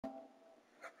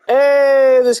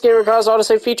Hey, this game requires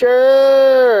autosave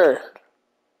feature!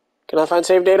 Can I find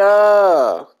save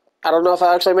data? I don't know if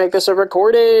I actually make this a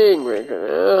recording.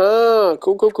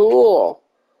 Cool.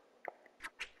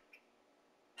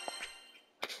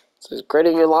 This is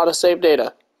creating a lot of save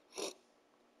data.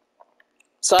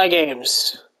 Side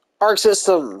games. Arc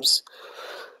Systems.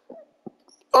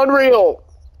 Unreal.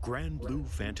 Granblue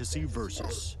Fantasy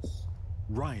Versus.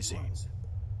 Rising.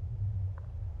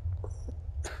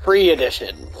 Free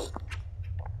edition.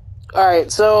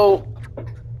 Alright, so...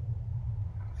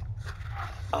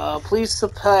 please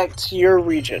select your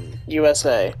region.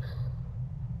 USA.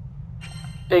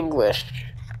 English.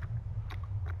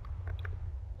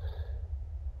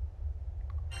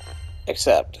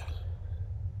 Accept.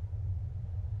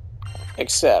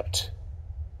 Accept.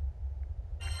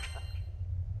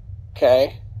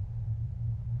 Okay.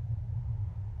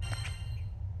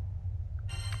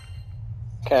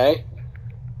 Okay.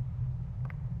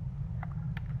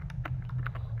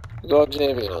 Go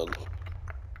Xavion.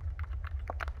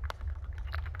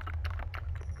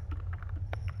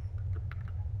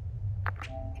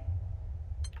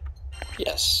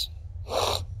 Yes.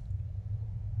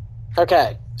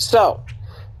 Okay, so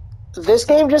this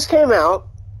game just came out.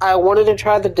 I wanted to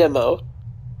try the demo.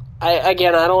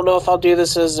 Again, I don't know if I'll do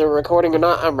this as a recording or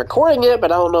not. I'm recording it,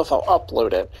 but I don't know if I'll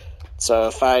upload it.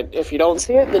 So if you don't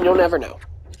see it, then you'll never know.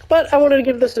 But I wanted to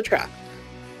give this a try.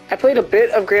 I played a bit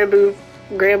of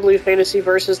Granblue Fantasy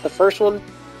Versus, the first one,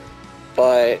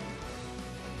 but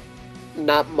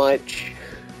not much.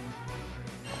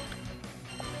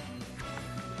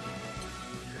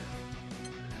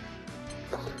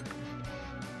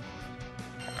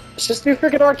 Let's just do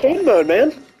freaking arcade mode,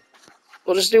 man.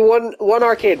 We'll just do one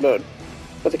arcade mode.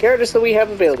 With the characters that we have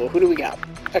available, who do we got?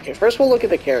 Okay, first we'll look at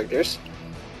the characters.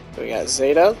 We got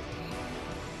Zeta.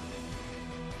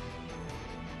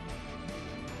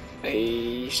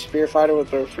 A spear fighter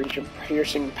with a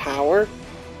piercing power.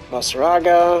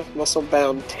 Masaraga,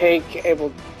 muscle-bound tank,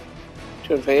 able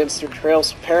to advance through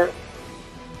trials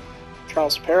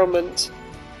experiments.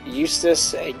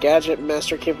 Eustace, a gadget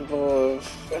master capable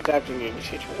of adapting to any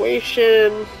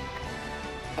situation.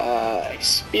 A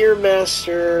spear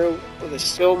master with a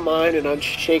still mind and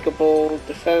unshakable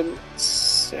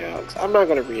defense. I'm not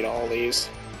going to read all these.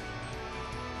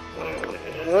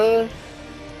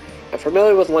 I'm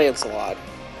familiar with Lancelot.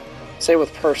 Same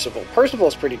with Percival.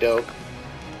 Percival's pretty dope.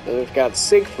 Then we've got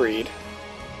Siegfried.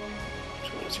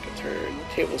 Let's get turn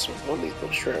tables with one lethal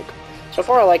stroke. So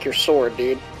far, I like your sword,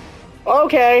 dude.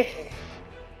 Okay.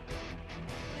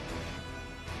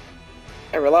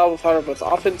 A reliable fighter both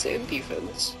offense and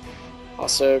defense.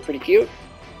 Also pretty cute.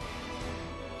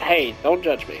 Hey, don't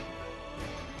judge me.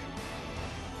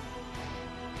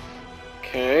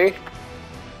 Okay.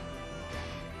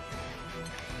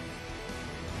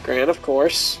 Gran, of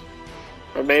course.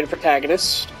 Our main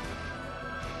protagonist.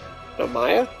 No,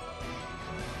 Maya?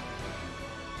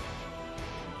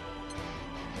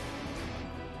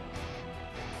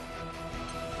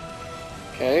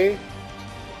 Okay.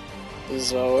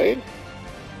 Zoe.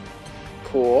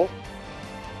 Cool.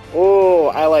 Oh,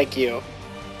 I like you.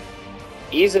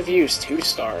 Ease of use,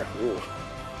 2-star. Ooh.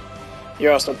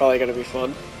 You're also probably gonna be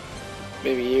fun.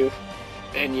 Maybe you.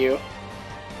 And you.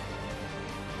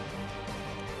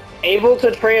 Able to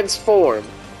transform.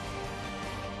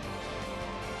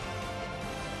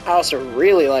 I also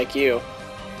really like you.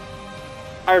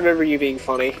 I remember you being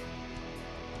funny.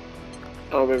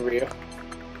 I don't remember you.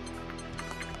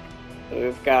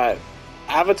 We've got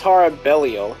Avatar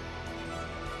Belial.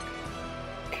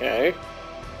 Okay.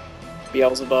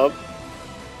 Beelzebub.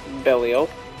 Belial.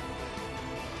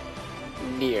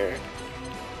 Nier.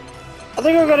 I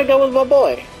think we're gonna go with my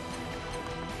boy.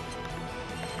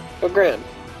 Go Gran.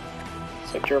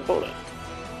 Select your opponent.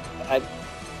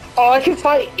 I can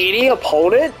fight any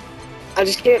opponent? I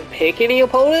just can't pick any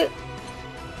opponent?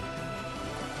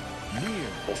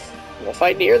 Nier. We'll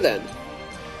fight Nier then.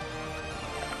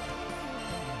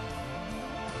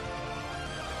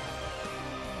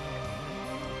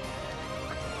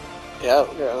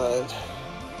 Yep, good.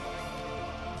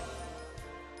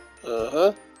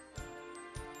 Uh-huh.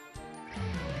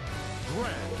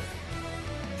 Gran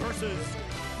versus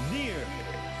Nier.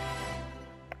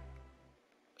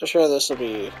 I'm sure this will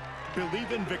be...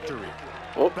 Believe in victory.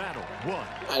 Oh. Battle 1.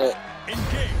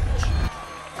 Engage.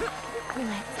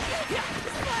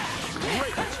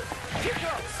 Great. Here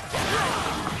goes.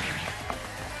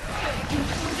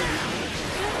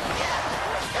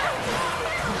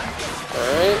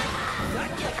 Alright.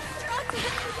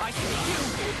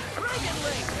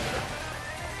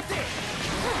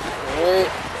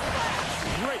 Alright.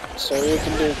 So you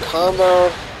can do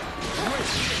combo.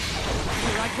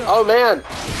 Oh man!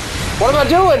 What am I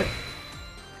doing?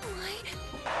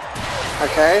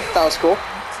 Okay, that was cool.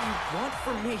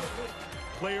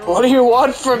 What do you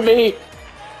want from me?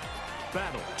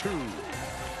 Battle 2.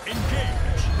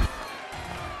 Engage.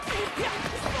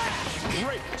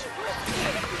 Great.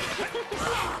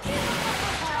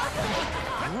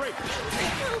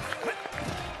 Great.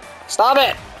 Stop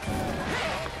it!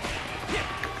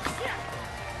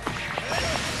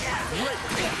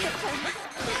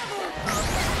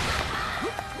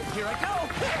 Here I go.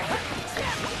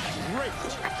 Great.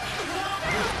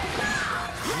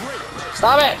 Great.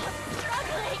 Stop it!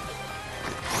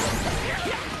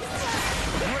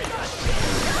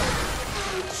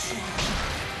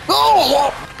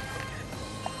 Oh!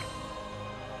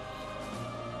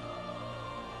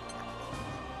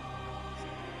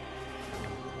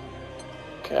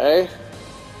 Okay.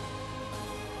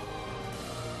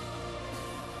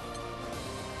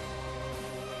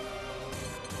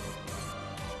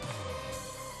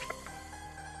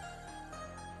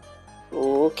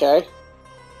 Okay.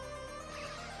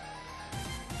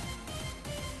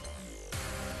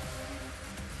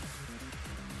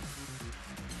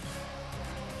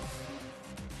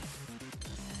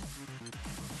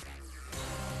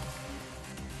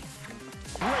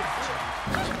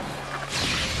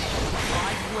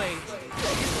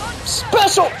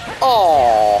 Special!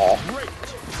 Oh! Great.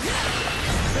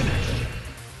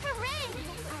 Hooray!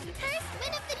 First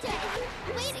win of the day!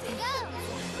 Way to go!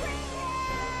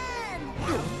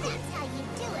 That's how you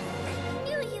do it! I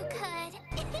knew you could!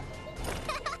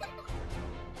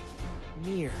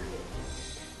 Nier.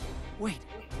 Wait.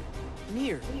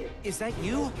 Nier, is that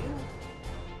you?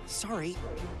 Sorry.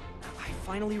 I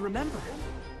finally remember.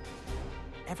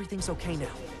 Everything's okay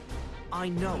now. I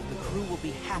know the crew will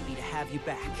be happy to have you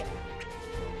back.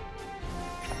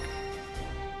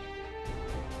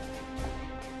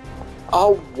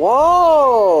 Oh,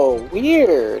 whoa!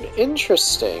 Weird.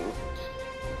 Interesting.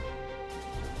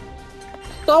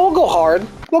 No, we'll go hard.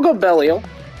 We'll go Belial.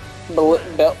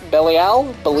 Belial?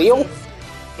 Belial?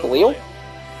 Belial?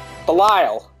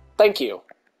 Belial. Thank you.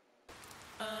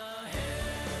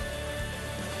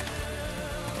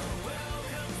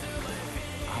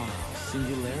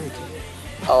 Singularity.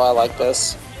 Oh, I like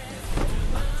this.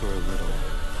 For a little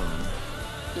fun.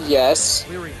 Yes.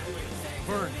 Lyria,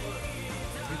 Vern,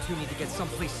 you two need to get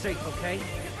someplace safe, okay?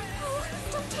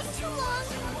 Don't take too long!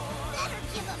 Better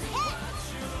give him head!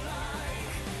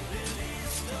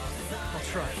 I'll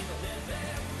try.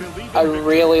 Believe I in victory.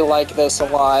 really like this a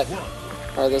lot.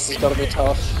 Alright, this is gonna be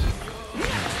tough.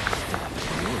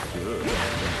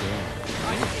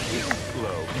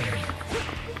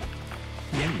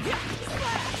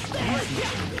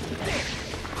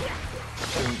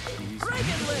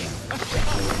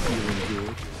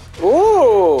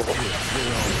 Ooh!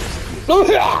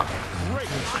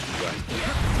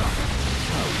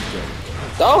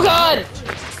 Oh god!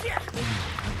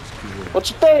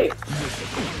 What's your face?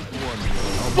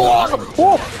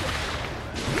 Oh!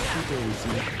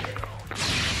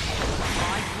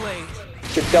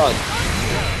 You're done.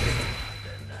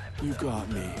 You got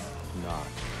me. Not.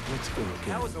 Let's go That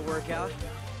again. was a workout.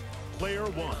 Player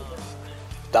 1.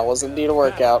 That was indeed a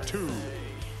workout. 2.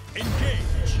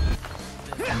 Engage.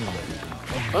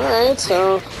 Alright,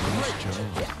 so...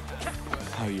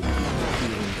 How you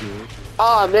feeling good?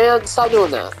 Aw, man, stop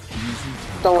doing that.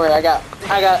 Don't worry, I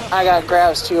got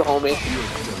grabs too, homie.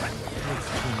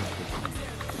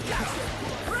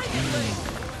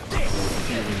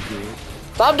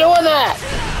 Stop doing that!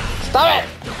 Stop it!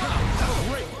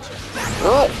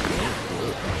 What?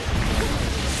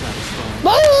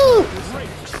 Woo!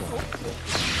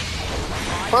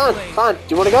 Fine, fine. Do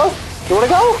you wanna go? Do you wanna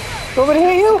go? You want me to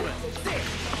hit you?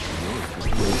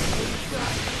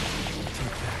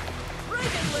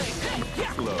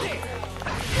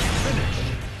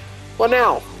 What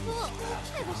now? Cool.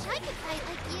 I wish I could fight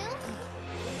like you.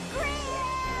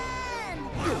 Grand!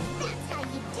 That's how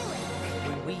you do it.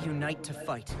 When we unite to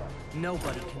fight,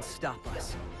 nobody can stop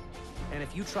us. And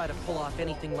if you try to pull off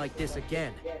anything like this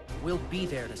again, we'll be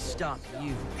there to stop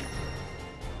you.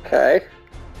 Okay.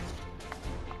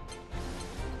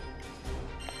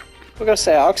 We'll go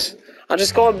Seox. I'm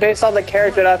just going based on the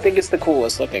character that I think is the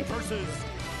coolest looking. Versus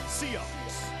Seox.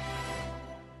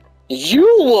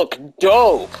 You look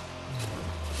dope!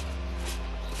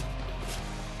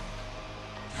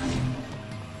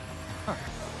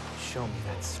 Show me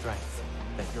that strength,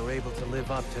 that you're able to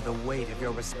live up to the weight of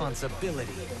your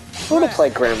responsibility. I want to play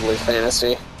Granblue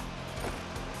Fantasy.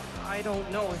 I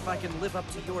don't know if I can live up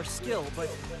to your skill, but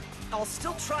I'll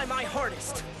still try my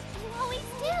hardest. You always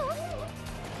do.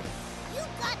 You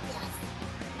got this.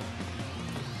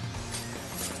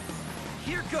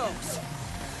 Here goes.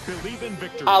 Believe in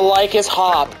victory. I like his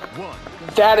hop. Battle 1.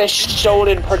 That is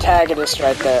shonen protagonist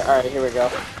right there. Alright, here we go.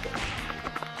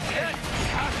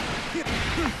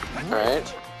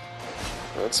 Alright.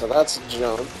 Alright, so that's a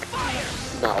jump.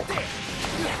 No.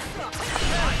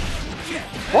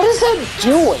 What is that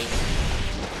doing?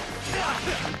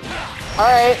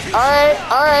 Alright.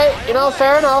 You know,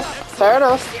 fair enough. Fair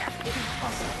enough.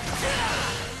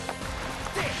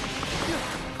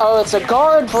 Oh, it's a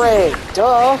guard break.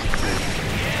 Duh.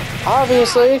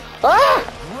 Obviously. Ah!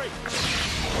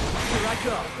 Here I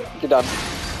go. You're done.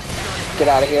 Get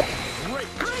out of here.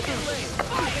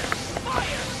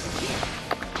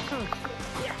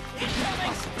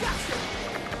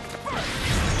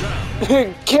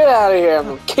 Get out of here, I'm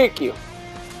gonna kick you.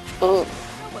 Oh.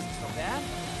 That wasn't so bad.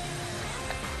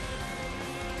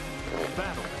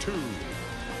 Battle 2.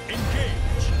 Engage.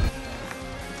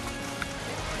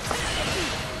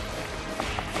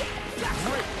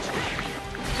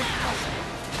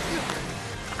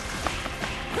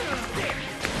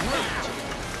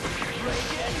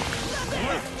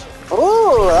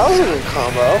 Oh, that was a good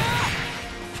combo.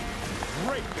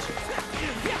 Great.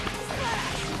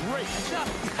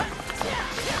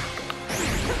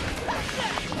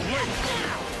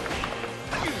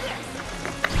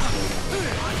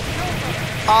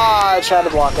 Ah, I tried to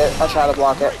block it.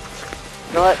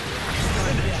 You know what?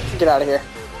 Get out of here.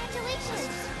 Congratulations!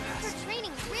 Your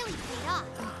training really paid off.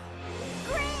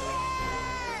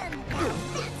 Grand!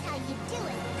 That's how you do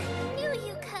it. I knew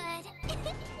you could.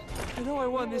 I know I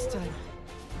won this time,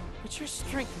 but your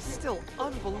strength is still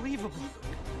unbelievable.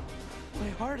 My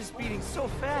heart is beating so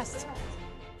fast.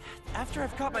 After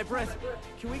I've caught my breath,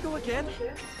 can we go again?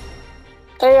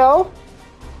 Heyo.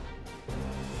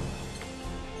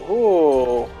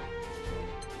 Ooh.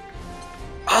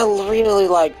 I really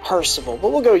like Percival,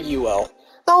 but we'll go UL.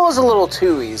 That was a little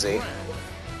too easy.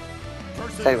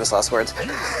 Famous last words. You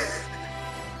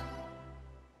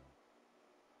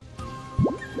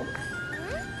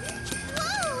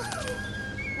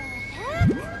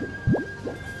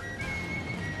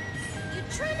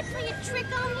trying to play a trick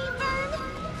on me, Vern?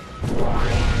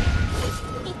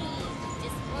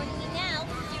 Just warning you now,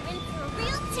 you're in for a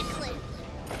real tickler.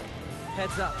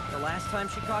 Heads up, the last time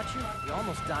she caught you, you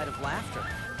almost died of laughter.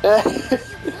 It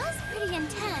was pretty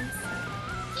intense.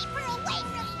 Keep her away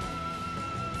from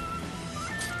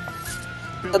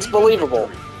me. That's believable.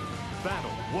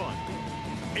 Battle 1.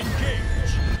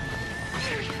 Engage.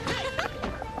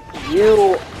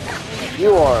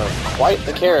 You are quite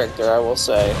the character, I will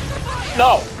say.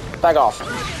 No! Back off.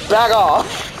 Back off!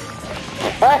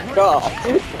 Back off!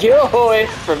 Get away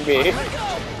from me!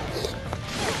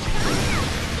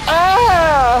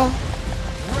 Ah!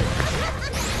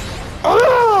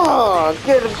 Oh!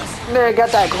 Get man,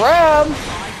 got that grab!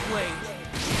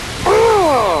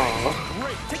 Oh!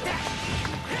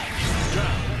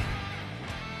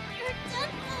 You're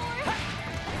done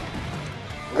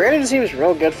for. Granted, it seems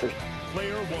real good for.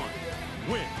 Player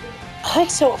 1. Win. I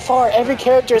think so far every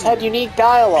character has had unique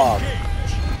dialogue.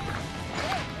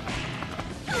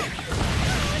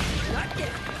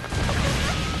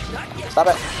 Stop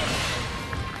it.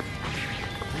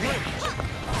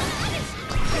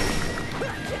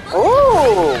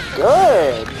 Ooh,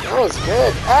 good. That was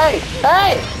good. Hey,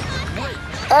 hey,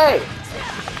 hey.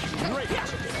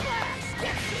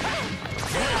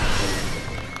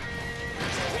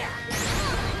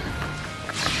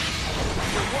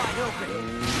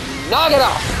 Knock it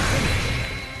off.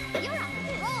 You're on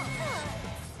a roll.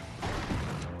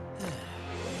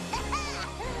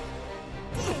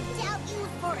 Didn't doubt you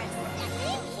for a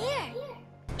second. Here.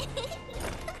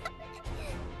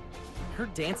 Her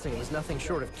dancing was nothing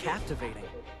short of captivating.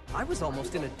 I was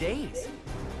almost in a daze.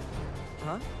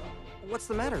 Huh? What's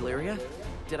the matter, Lyria?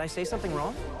 Did I say something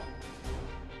wrong?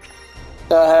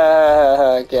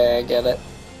 Okay, I get it.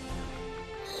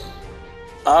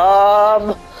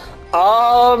 I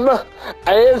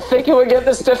didn't think it would get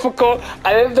this difficult.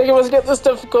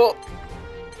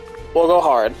 We'll go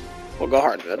hard.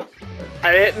 Man.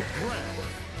 I didn't.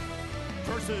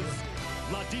 Versus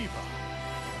La Diva.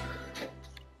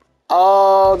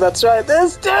 Oh, that's right.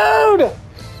 This dude!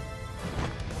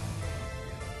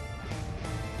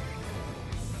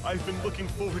 I've been looking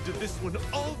forward to this one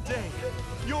all day.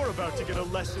 You're about to get a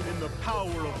lesson in the power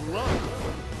of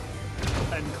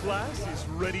love. And class is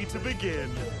ready to begin.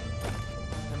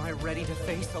 Am I ready to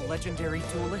face a legendary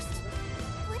duelist?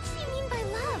 What do you mean by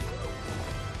love?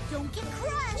 Don't get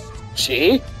crushed.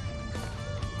 She?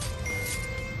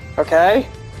 Okay.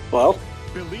 Well.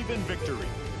 Believe in victory.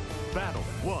 Battle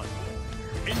 1.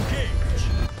 Engage.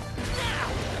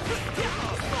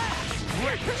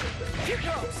 Here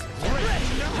goes!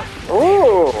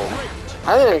 Ooh!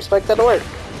 I didn't expect that to work.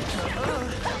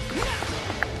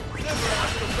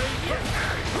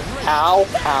 Ow,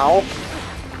 ow.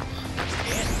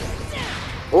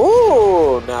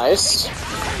 Ooh, nice.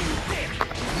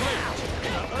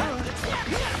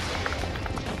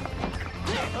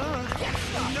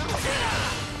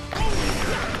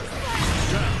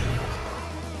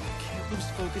 Can't lose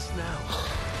focus now.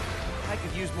 I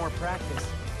could use more practice.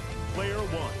 Player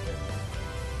 1.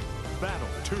 Battle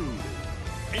 2.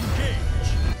 Engage.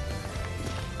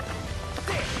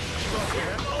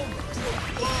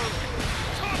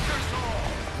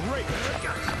 Great.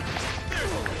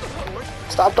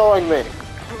 Stop throwing me.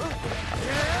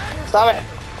 Stop it.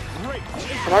 Great.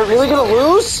 Am I really gonna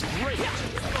lose? Great.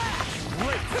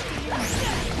 Great.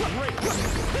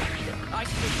 I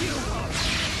see you.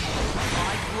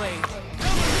 My blade.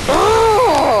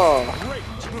 Oh! Great.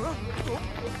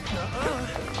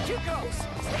 Here goes.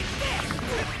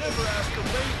 Never asked to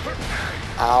wait.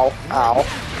 Ow, ow.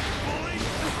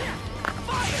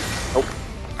 Nope.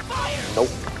 Nope.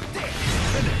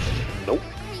 Nope.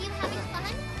 Are you having fun?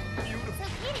 It's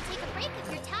okay to take a break if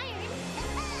you're tired.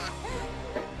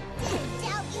 Didn't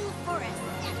doubt you for a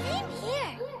second.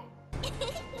 Here.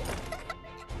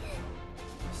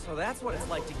 So that's what it's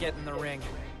like to get in the ring.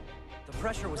 The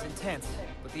pressure was intense,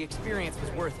 but the experience was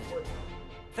worth it.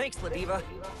 Thanks, Ladiva.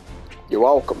 You're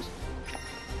welcome.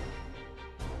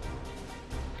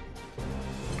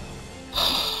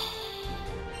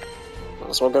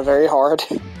 This one go very hard.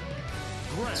 See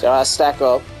how I stack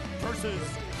up. Versus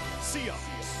Sia.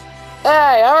 Hey,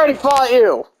 I already fought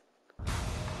you!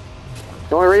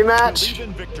 You want a rematch? Believe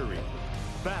in victory.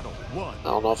 Battle 1. I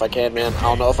don't know if I can, man. I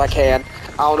don't know if I can.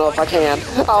 I don't know if I can.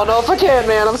 I don't know if I can,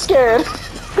 man. I'm scared.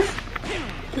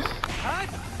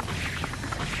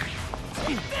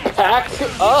 Back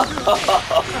up!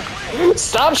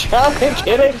 Stop trying to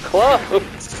get in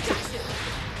close!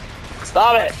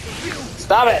 Stop it!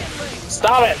 Stop it!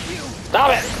 Stop it! Stop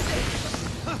it!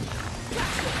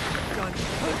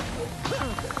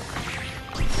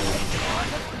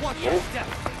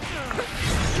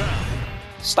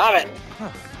 Stop it!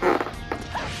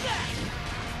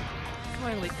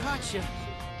 Finally caught you.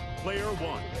 Player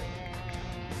 1.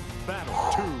 Battle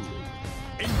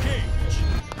 2. Engage.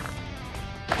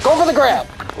 Go for the grab!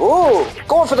 Ooh!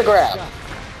 Going for the grab!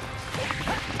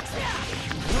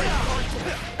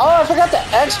 Oh, I forgot the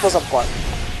X was a button.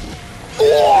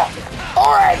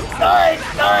 Alright! Alright!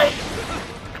 Alright!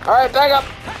 Alright, back up!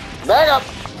 Back up!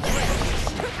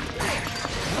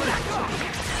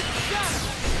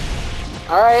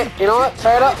 Alright, you know what?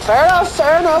 Fair enough, fair enough,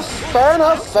 fair enough, fair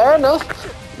enough, fair enough.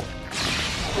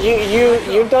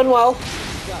 You've done well.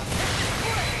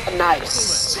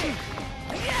 Nice.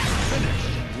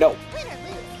 No. Win or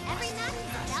lose, every match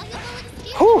is a valuable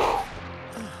experience. Whew.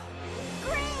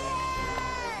 Grand!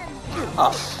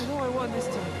 Oh. I know I won this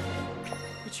time,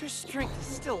 but your strength is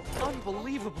still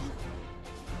unbelievable.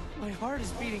 My heart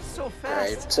is beating so fast.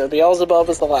 Alright, so Beelzebub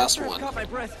is the last After I've one. caught my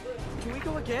breath. Can we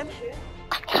go again?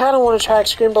 I kind of want to track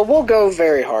screen, but we'll go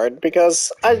very hard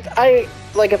because I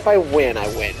like if I win, I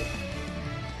win.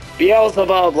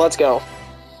 Beelzebub, let's go.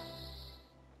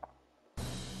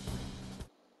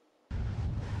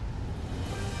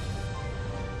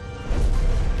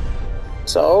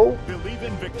 So, Believe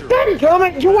in victory. damn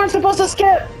it, you weren't supposed to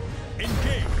skip.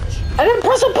 Engage. I didn't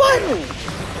press a button.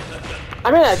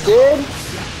 I mean, I did.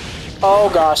 Oh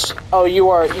gosh. Oh, you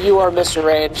are Mr.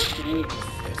 Range.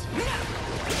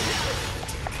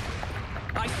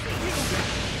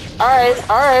 Alright.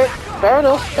 Fair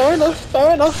enough, fair enough,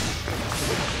 fair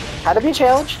enough. Had to be a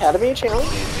challenge, had to be a challenge.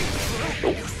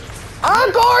 Nope. I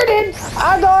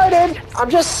guarded! I'm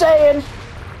just saying.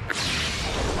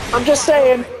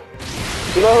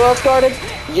 You know who else guarded?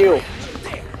 You.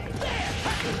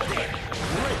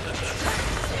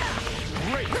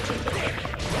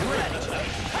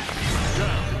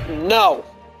 No.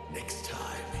 Next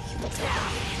time.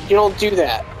 You don't do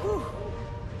that.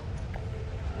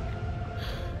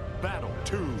 Battle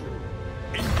 2.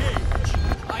 Engage.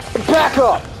 Back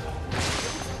up!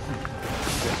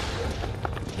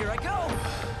 Here I go.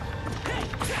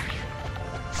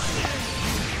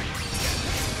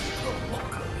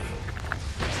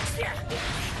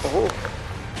 Oh.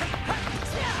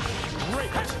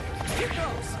 Great. Here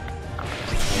goes.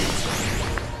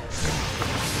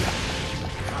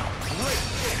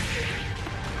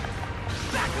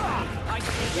 Back off. I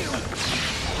see you.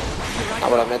 Not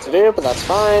what I meant to do, but that's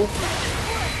fine.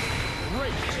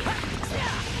 Great. You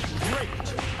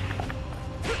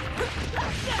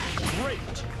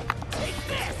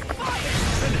won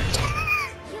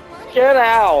it. Get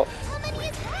out! How many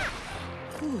is that?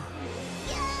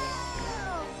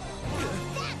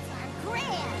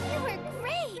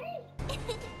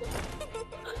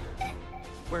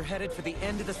 We're headed for the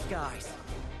end of the skies.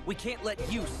 We can't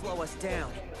let you slow us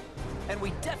down. And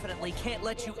we definitely can't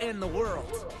let you end the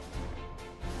world.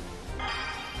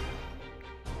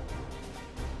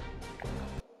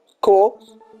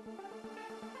 Cool.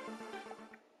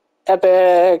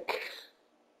 Epic.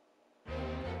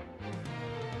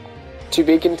 To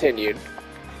be continued.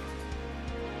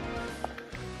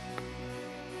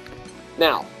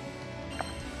 Now.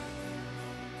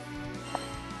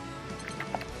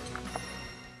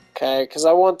 Okay, because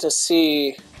I want to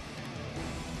see...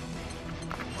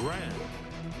 Grand.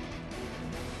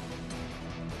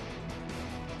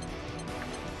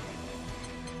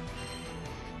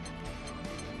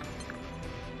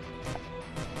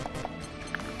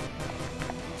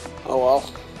 Oh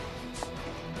well.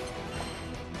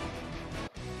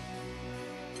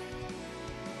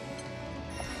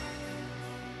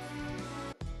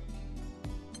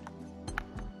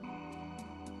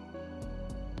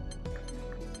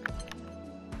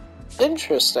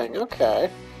 Interesting, okay.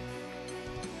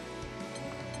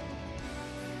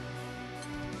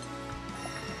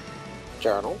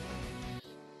 Journal.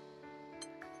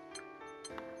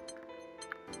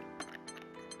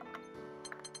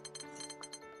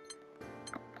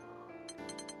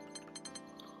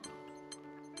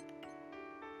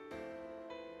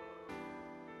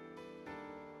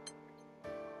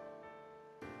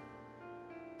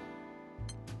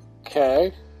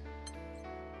 Okay.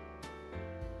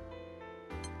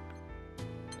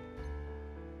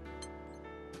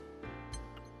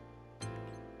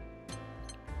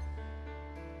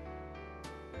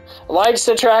 Likes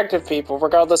attractive people,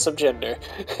 regardless of gender.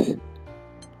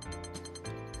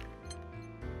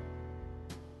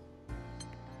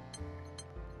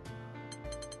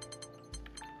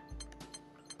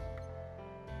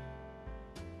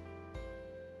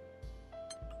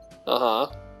 Uh-huh.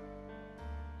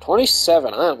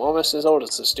 27, I am almost as old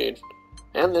as this dude.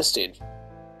 And this dude.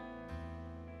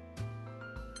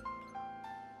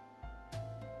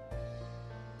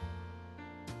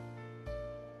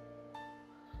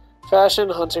 Fashion,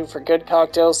 hunting for good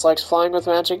cocktails, likes flying with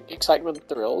magic, excitement,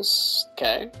 thrills.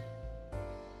 Okay.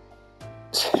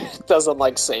 Doesn't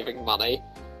like saving money.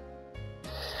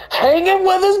 Hanging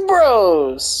with his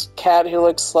bros! Cat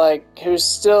who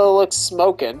still looks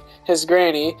smoking. His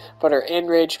granny, but her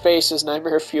enraged face is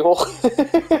nightmare fuel.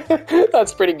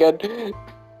 That's pretty good.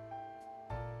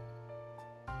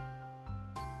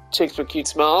 Chicks with cute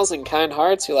smiles and kind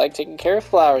hearts who like taking care of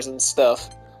flowers and stuff.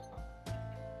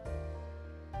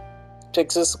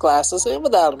 Chicks with glasses and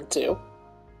without them too.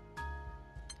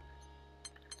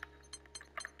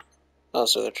 Oh,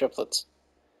 so they're triplets.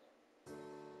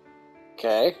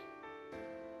 Okay.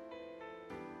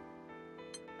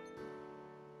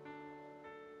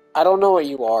 I don't know what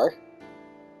you are.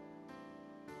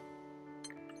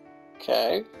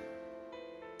 Okay.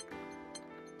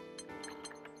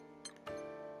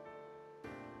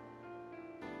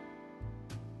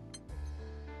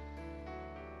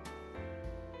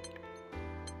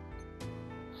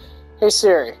 Hey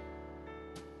Siri.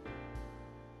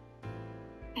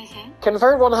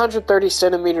 Convert 130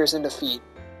 centimeters into feet.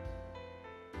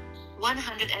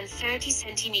 130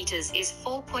 centimeters is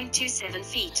 4.27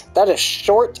 feet. That is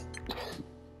short.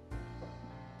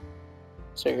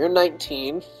 So you're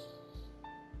 19.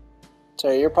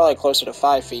 So you're probably closer to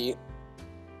 5 feet.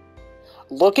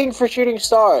 Looking for shooting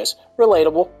stars.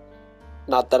 Relatable.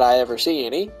 Not that I ever see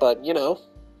any, but you know.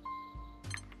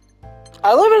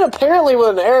 I live in apparently with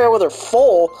an area where they're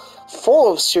full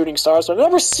of shooting stars, but I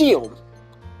never see them.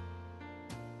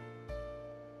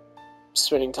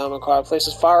 Spending time in quiet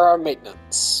places, firearm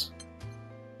maintenance.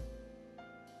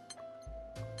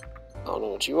 I don't know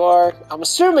what you are. I'm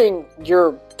assuming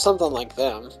you're something like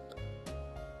them.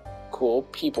 Cool.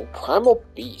 People. Primal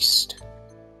beast.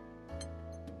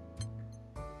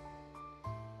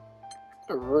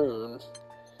 A rune.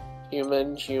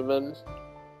 Human.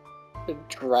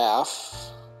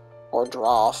 Giraffe. Or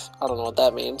Droff. I don't know what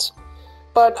that means.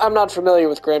 But I'm not familiar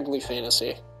with Granblue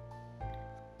fantasy.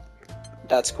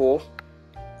 That's cool.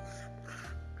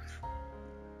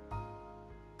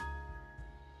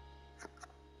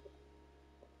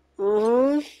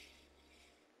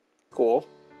 Cool.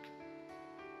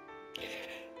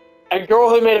 A girl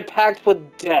who made a pact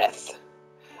with death.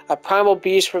 A primal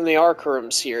beast from the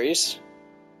Arkham series.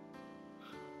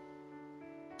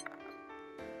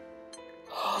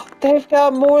 They've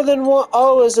got more than one.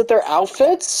 Oh, is it their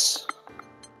outfits?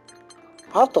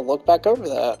 I'll have to look back over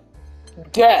that.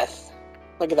 Death.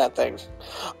 Look at that thing.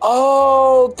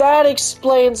 Oh, that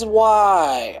explains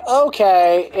why.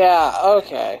 Okay, yeah,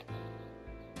 okay.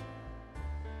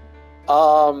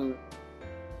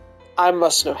 I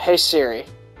must know. Hey Siri.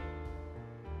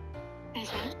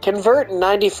 Convert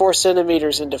 94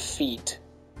 centimeters into feet.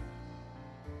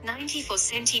 94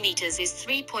 centimeters is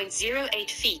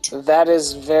 3.08 feet. That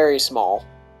is very small.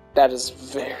 That is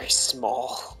very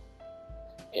small.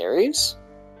 Aries?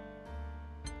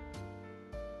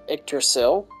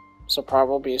 Yggdrasil. So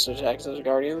primal beast which acts as a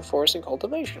guardian of the forest and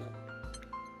cultivation.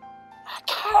 I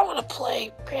kinda wanna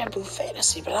play Granblue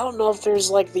Fantasy, but I don't know if there's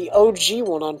like the OG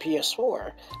one on PS4.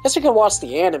 I guess we could watch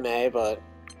the anime, but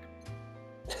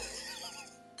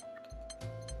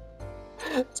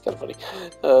it's kinda funny.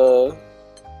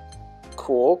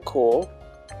 Cool, cool.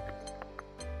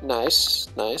 Nice,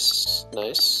 nice,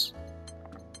 nice.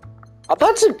 Oh,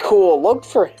 that's a cool look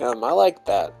for him. I like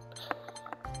that.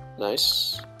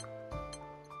 Nice.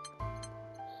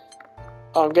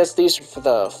 Oh, I guess these are for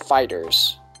the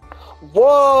fighters.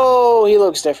 Whoa, he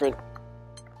looks different.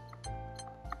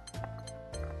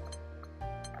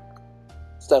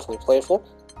 It's definitely playful.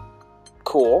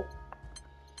 Cool.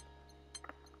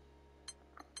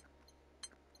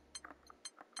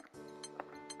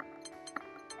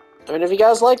 I mean, if you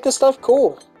guys like this stuff,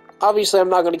 cool. Obviously, I'm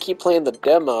not going to keep playing the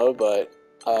demo, but,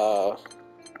 oh,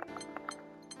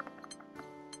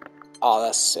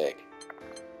 that's sick.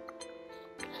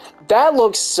 That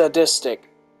looks sadistic.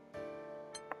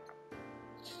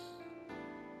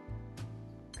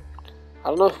 I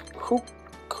don't know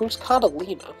who's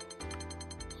Catalina.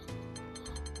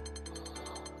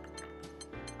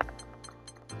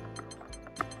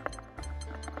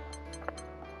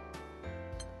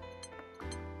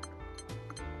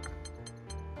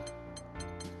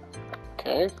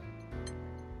 Okay.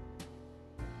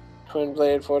 Twin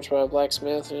blade forged by a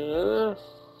blacksmith.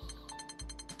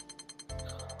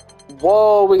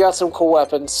 Whoa, we got some cool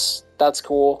weapons. That's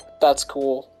cool. That's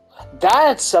cool.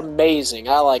 That's amazing.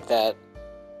 I like that.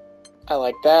 I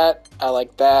like that. I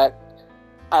like that.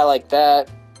 I like that.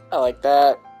 I like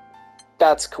that.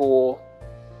 That's cool.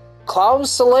 Clown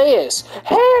Soleus.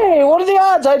 Hey, what are the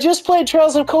odds? I just played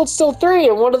Trails of Cold Steel 3,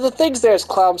 and one of the things there is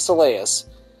Clown Soleus.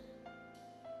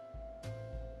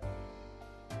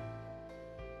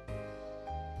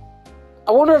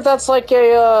 I wonder if that's like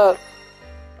a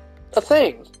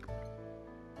thing.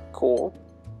 Cool.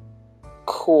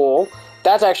 Cool.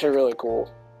 That's actually really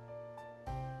cool.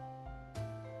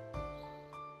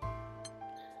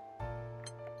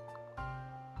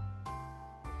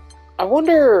 I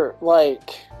wonder,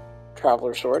 like,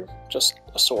 Traveler Sword, just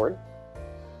a sword.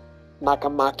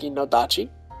 Nakamaki no Dachi.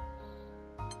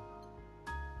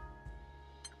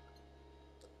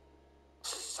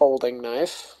 Folding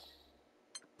knife.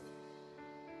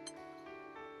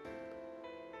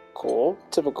 Cool.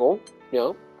 Typical.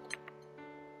 Yeah.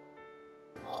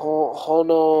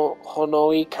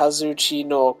 Honoi Kazuchi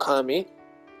no Kami.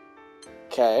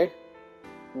 Okay.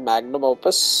 Magnum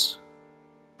Opus.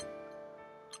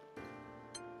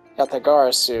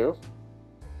 Yatagarasu.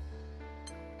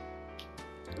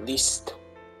 List.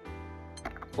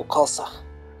 Ukalsa.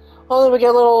 Oh, then we get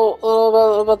a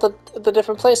little about the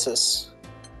different places.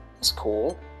 That's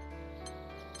cool.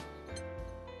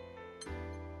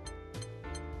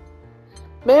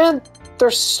 Man,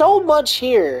 there's so much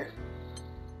here.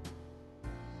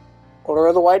 Order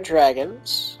of the White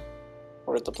Dragons.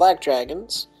 Order of the Black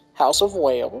Dragons. House of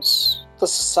Wales. The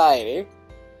Society.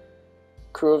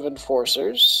 Crew of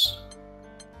Enforcers.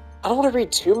 I don't want to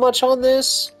read too much on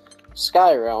this.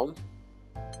 Sky Realm.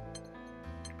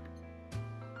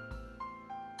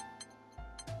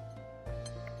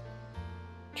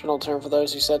 General term for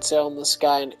those who set sail in the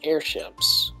sky in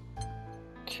airships.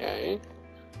 Okay.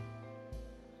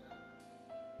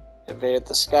 Invaded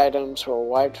the Skydomes, who were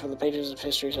wiped from the pages of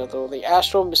history, although the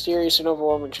astral, mysterious, and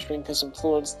overwhelming strength has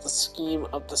influenced the scheme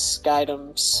of the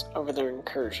Skydomes over their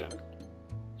incursion.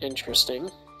 Interesting.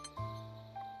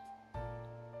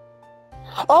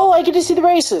 Oh, I get to see the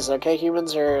races! Okay,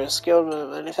 humans are skilled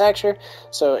in manufacture.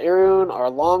 So, Irun are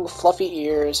long, fluffy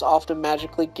ears, often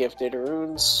magically gifted.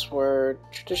 Iruns were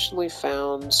traditionally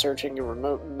found searching in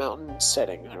remote mountain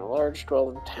settings and large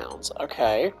dwelling towns.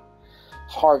 Okay.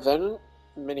 Harvin.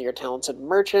 Many are talented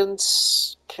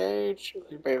merchants. Okay,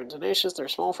 brave and tenacious. Their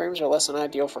small frames are less than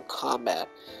ideal for combat,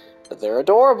 but they're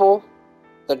adorable.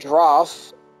 The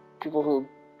Droff, people who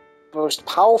boast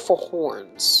powerful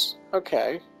horns.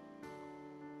 Okay.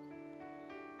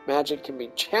 Magic can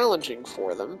be challenging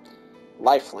for them.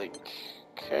 Lifelink.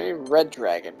 Okay, Red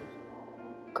Dragon.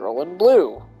 Girl in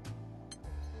Blue.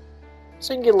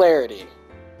 Singularity.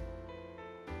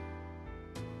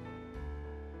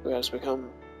 Who has become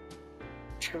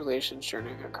tribulations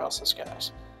journeying across the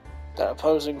skies, that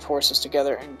opposing forces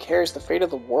together and carries the fate of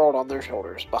the world on their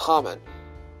shoulders. Bahamut,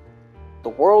 the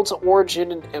world's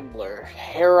origin and Embler.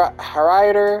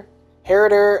 Harrider,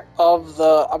 Inheritor of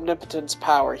the Omnipotent's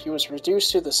power. He was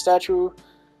reduced to the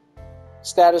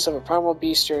status of a primal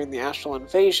beast during the astral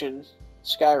invasion.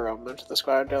 Skyrim. After the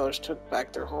Squire Dwellers took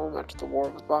back their home after the war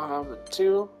with Bahamut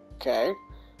II. Okay.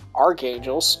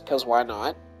 Archangels, because why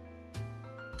not?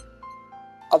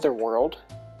 Otherworld.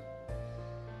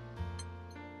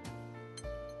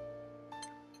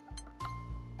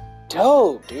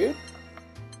 Dope, dude.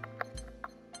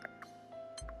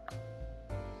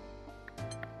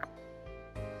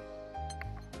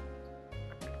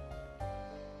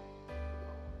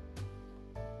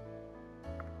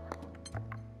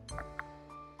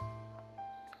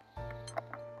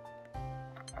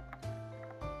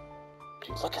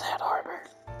 Dude, look at that armor.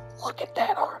 Look at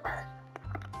that armor.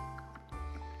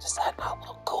 Does that not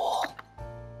look cool?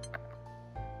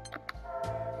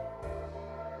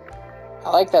 I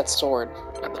like that sword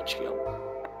and that shield.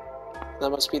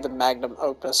 That must be the magnum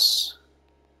opus.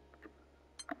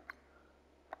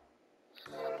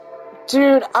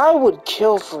 Dude, I would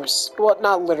kill for... Well,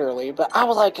 not literally, but I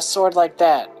would like a sword like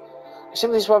that. Some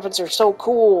of these weapons are so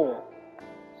cool.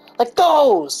 Like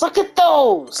those! Look at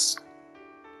those!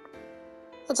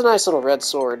 That's a nice little red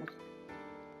sword.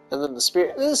 And then the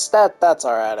spear... That's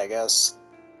alright, I guess.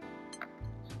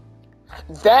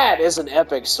 That is an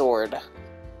epic sword.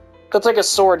 That's like a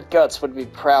sword Guts would be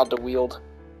proud to wield.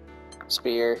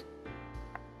 Spear.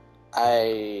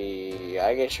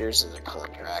 I guess yours is a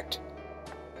contract.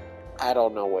 I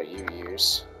don't know what you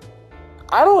use.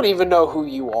 I don't even know who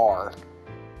you are.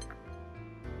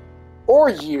 Or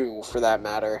you, for that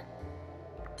matter.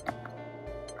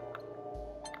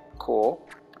 Cool.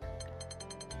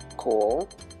 Cool.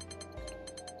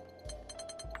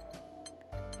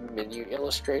 Menu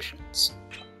illustrations.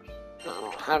 I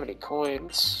don't have any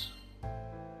coins.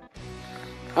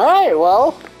 Alright,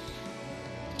 well.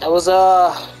 That was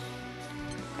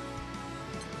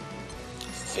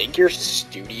Figure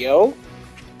Studio?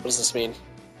 What does this mean?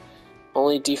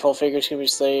 Only default figures can be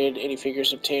displayed. Any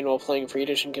figures obtained while playing Free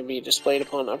Edition can be displayed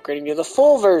upon upgrading to the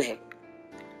full version.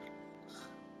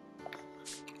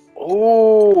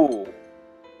 Ooh.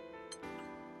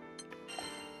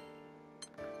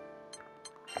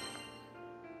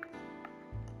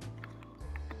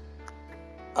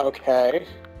 Okay.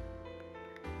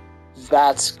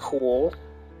 That's cool.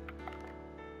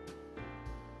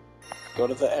 Go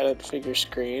to the edit figure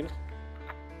screen.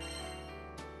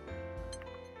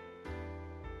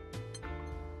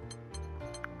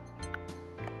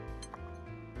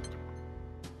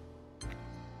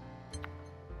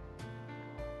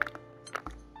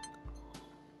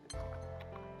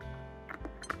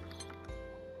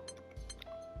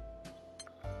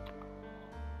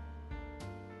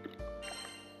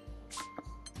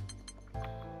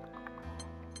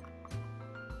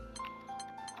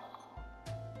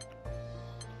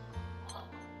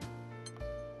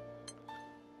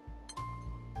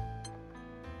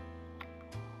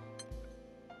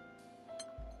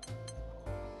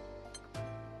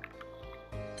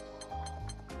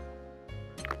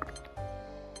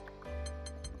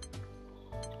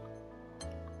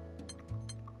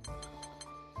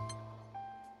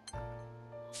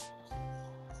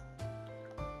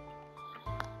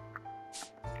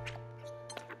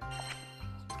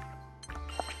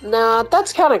 Nah,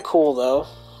 that's kind of cool, though.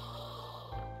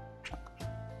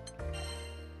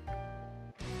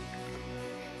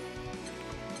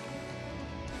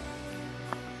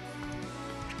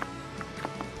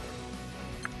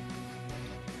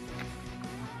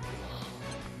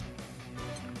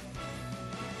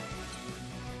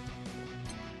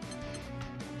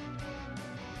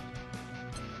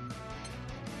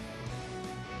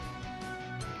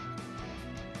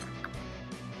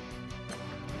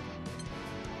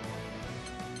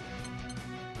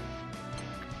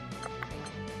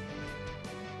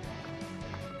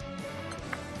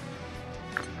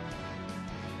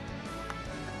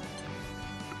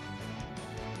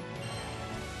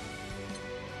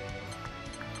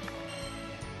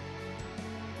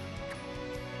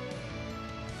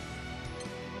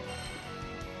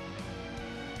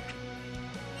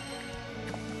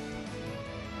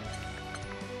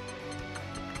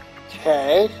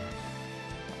 Okay.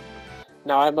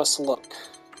 Now I must look.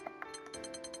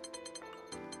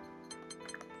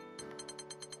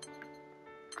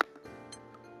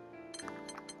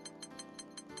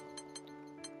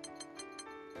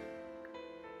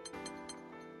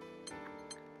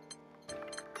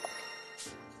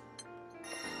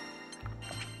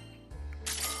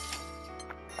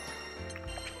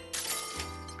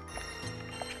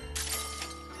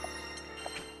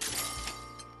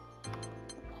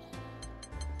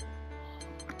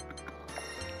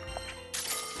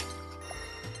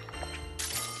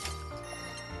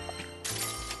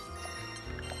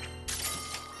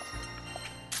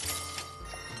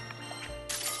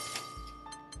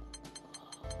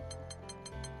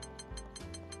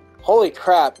 Holy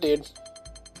crap, dude.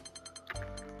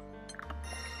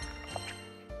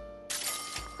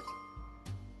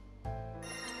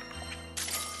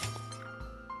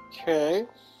 Okay.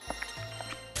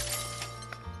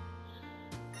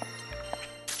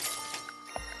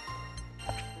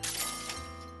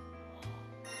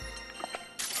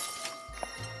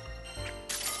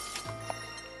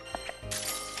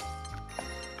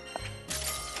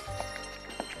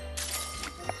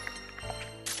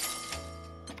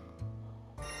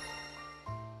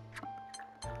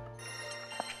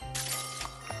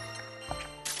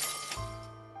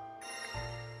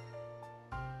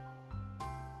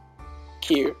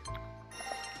 Cute.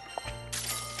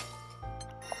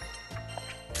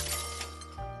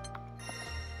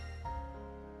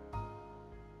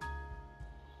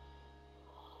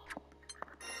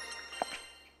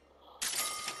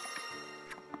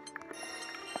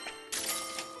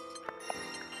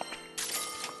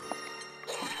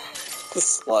 The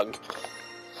slug.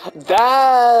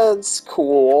 That's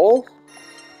cool.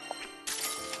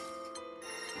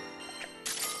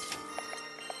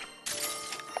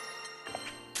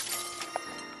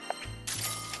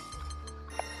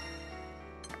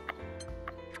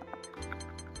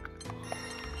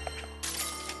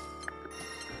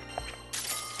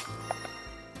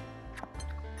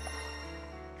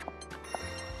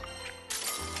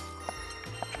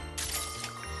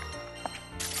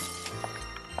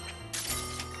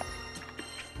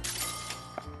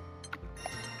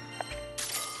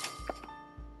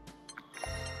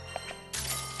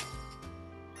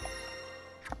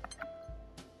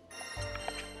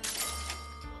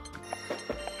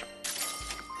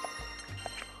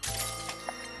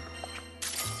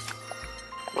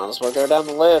 Might as well go down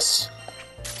the list.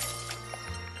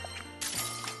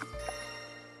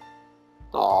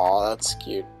 Aw, that's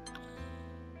cute.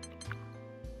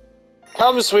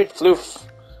 Come, sweet floof.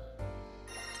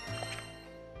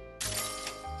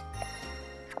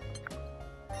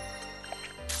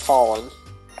 Fallen.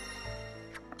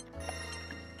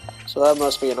 So that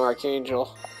must be an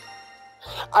archangel.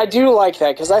 I do like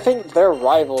that, because I think they're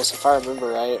rivals, if I remember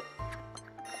right.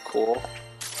 Cool.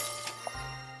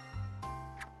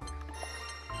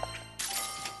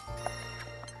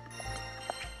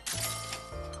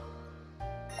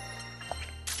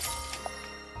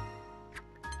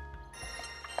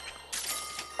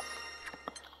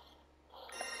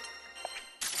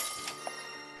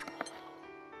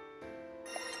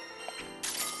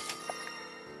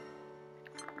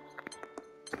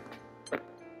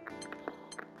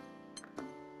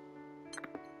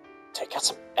 They got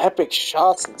some epic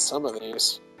shots in some of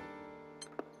these.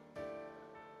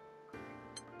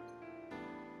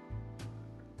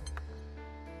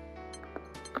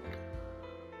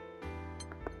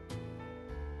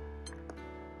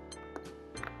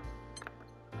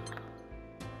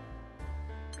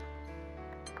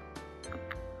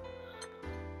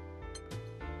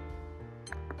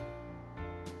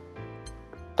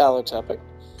 That looks epic.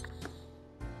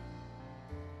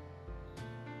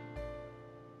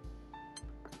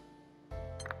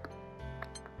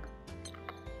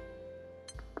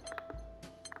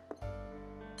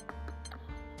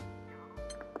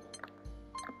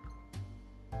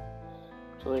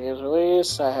 So the game's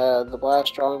released, I had the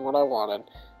blast drawing what I wanted.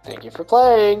 Thank you for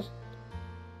playing!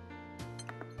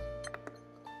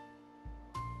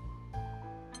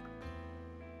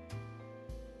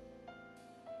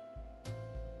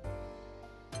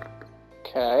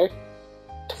 Okay.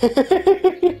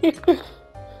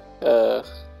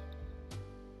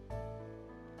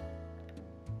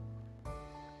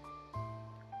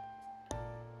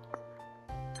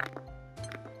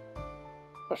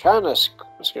 I'm trying to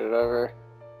scoot it over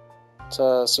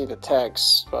to see the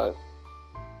text, but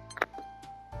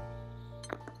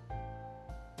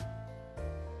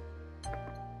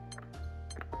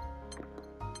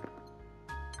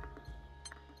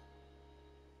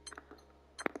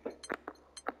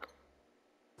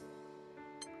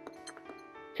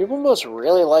people must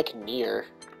really like Nier.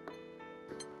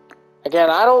 Again,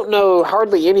 I don't know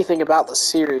hardly anything about the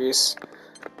series,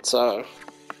 so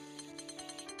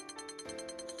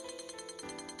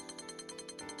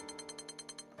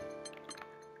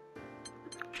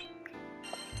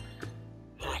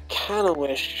I kind of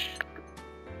wish,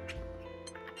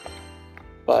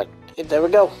 but there we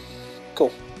go.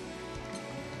 Cool.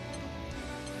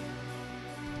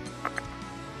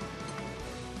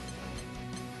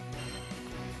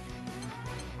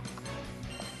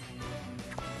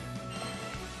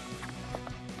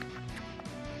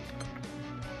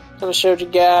 I showed you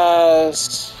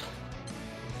guys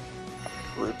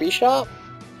Rupee Shop.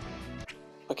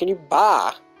 What can you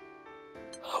buy?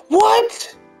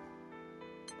 What?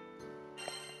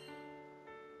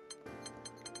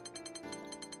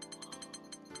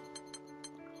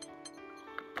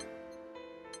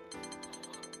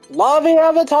 Lobby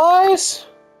avatars?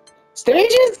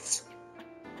 Stages?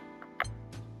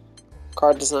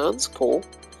 Card designs? Cool.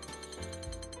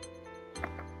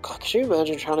 God, could you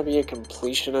imagine trying to be a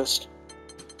completionist?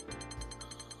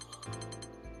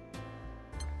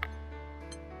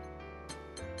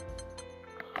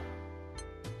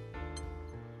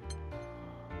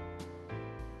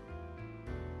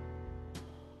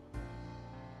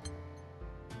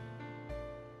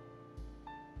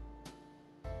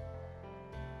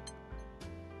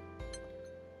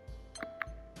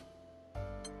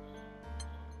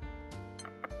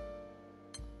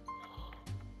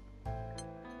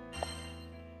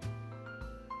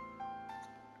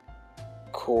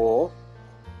 Cool.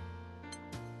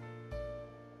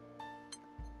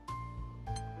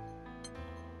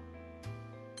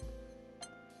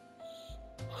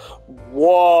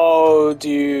 Whoa,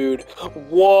 dude.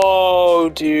 Whoa,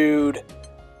 dude.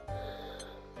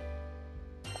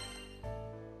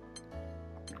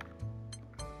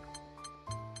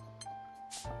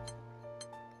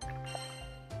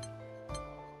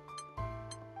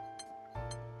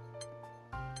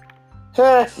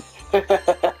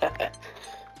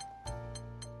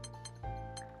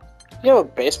 You have a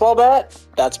baseball bat?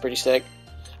 That's pretty sick.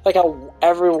 Like how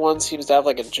everyone seems to have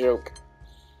like a joke.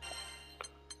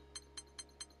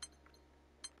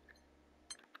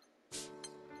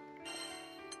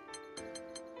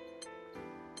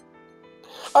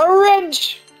 A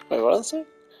wrench! Wait, what else?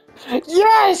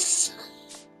 Yes!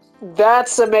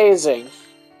 That's amazing.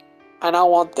 And I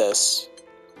want this.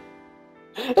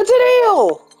 It's an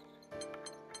eel!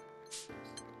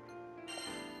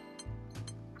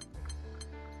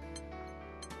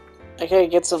 I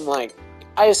can't get some, like...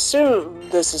 I assume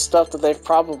this is stuff that they've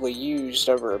probably used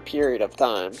over a period of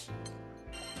time.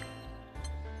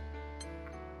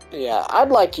 Yeah, I'd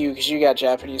like you because you got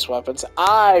Japanese weapons.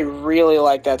 I really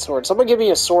like that sword. Someone give me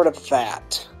a sword of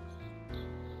that.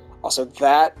 Also,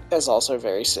 that is also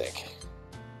very sick.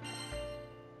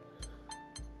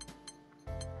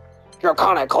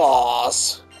 Draconic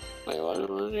claws! Wait, what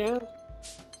do you have?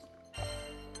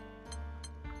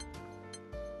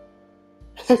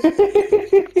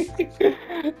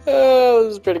 Oh,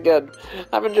 this is pretty good.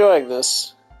 I'm enjoying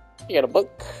this. You got a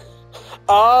book?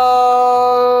 I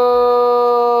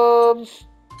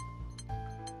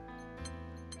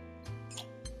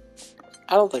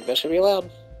don't think that should be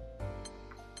allowed.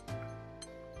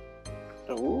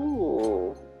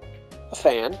 Ooh. A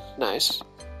fan. Nice.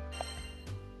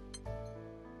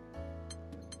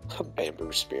 A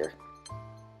bamboo spear.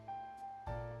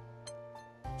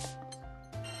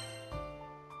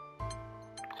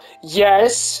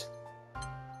 Yes!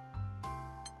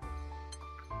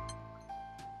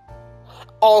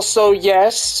 Also,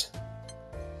 yes!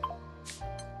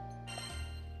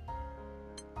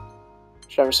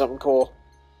 Show me something cool.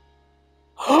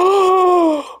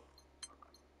 Oh,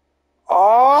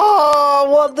 I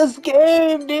want this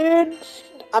game, dude!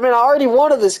 I mean, I already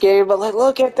wanted this game, but like,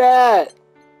 look at that!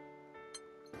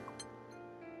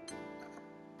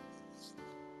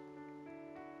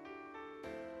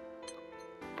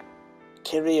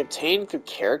 Can be obtained through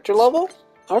character level?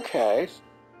 Okay.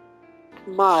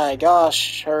 My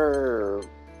gosh, her...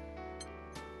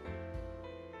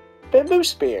 Bamboo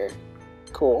spear.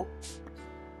 Cool.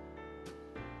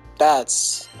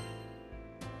 That's...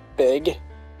 big.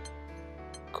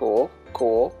 Cool,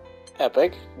 cool.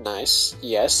 Epic. Nice.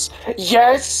 Yes.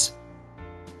 Yes!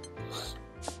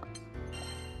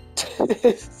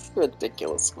 It's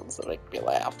ridiculous ones that make me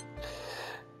laugh.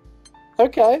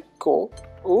 Okay, cool.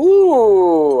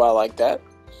 Ooh, I like that.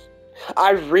 I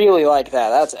really like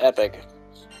that. That's epic.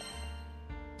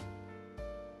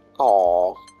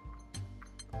 Aww.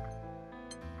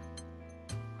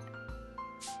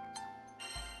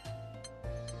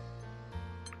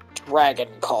 Dragon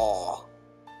Claw.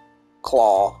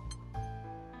 Claw.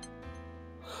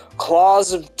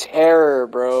 Claws of Terror,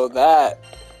 bro. That.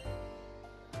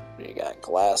 You got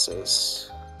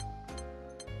glasses.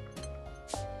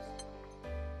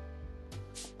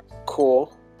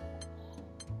 Cool.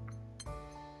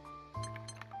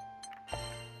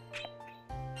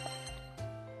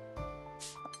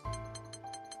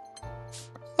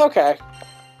 Okay.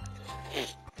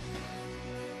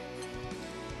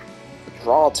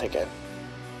 Draw ticket.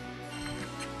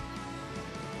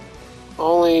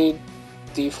 Only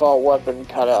default weapon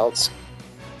cutouts.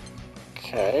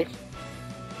 Okay.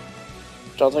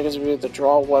 Draw tickets will be the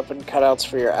draw weapon cutouts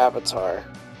for your avatar.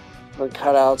 The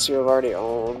cutouts you have already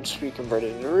owned be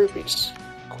converted into rupees.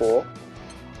 Cool.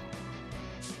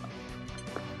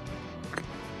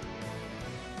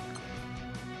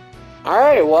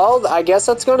 Alright, well, I guess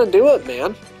that's gonna do it,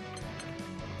 man.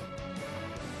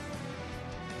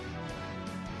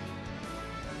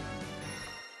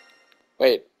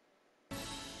 Wait.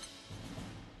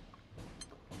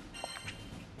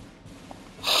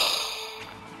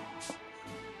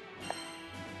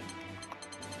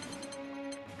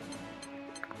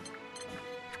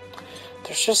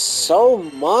 There's just so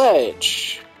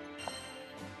much.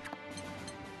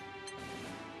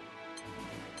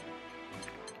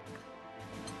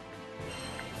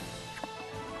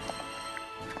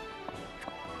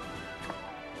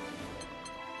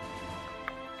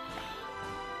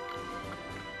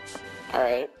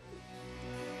 Alright.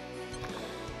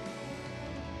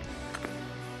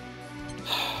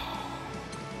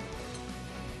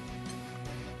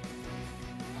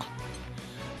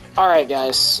 Alright,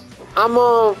 guys. I'm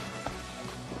gonna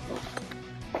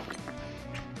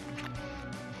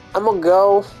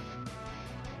go.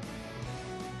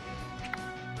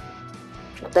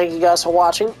 Thank you guys for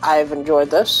watching. I've enjoyed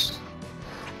this.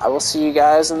 I will see you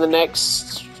guys in the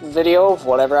next video of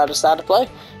whatever I decide to play.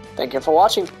 Thank you for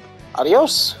watching.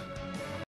 Adios.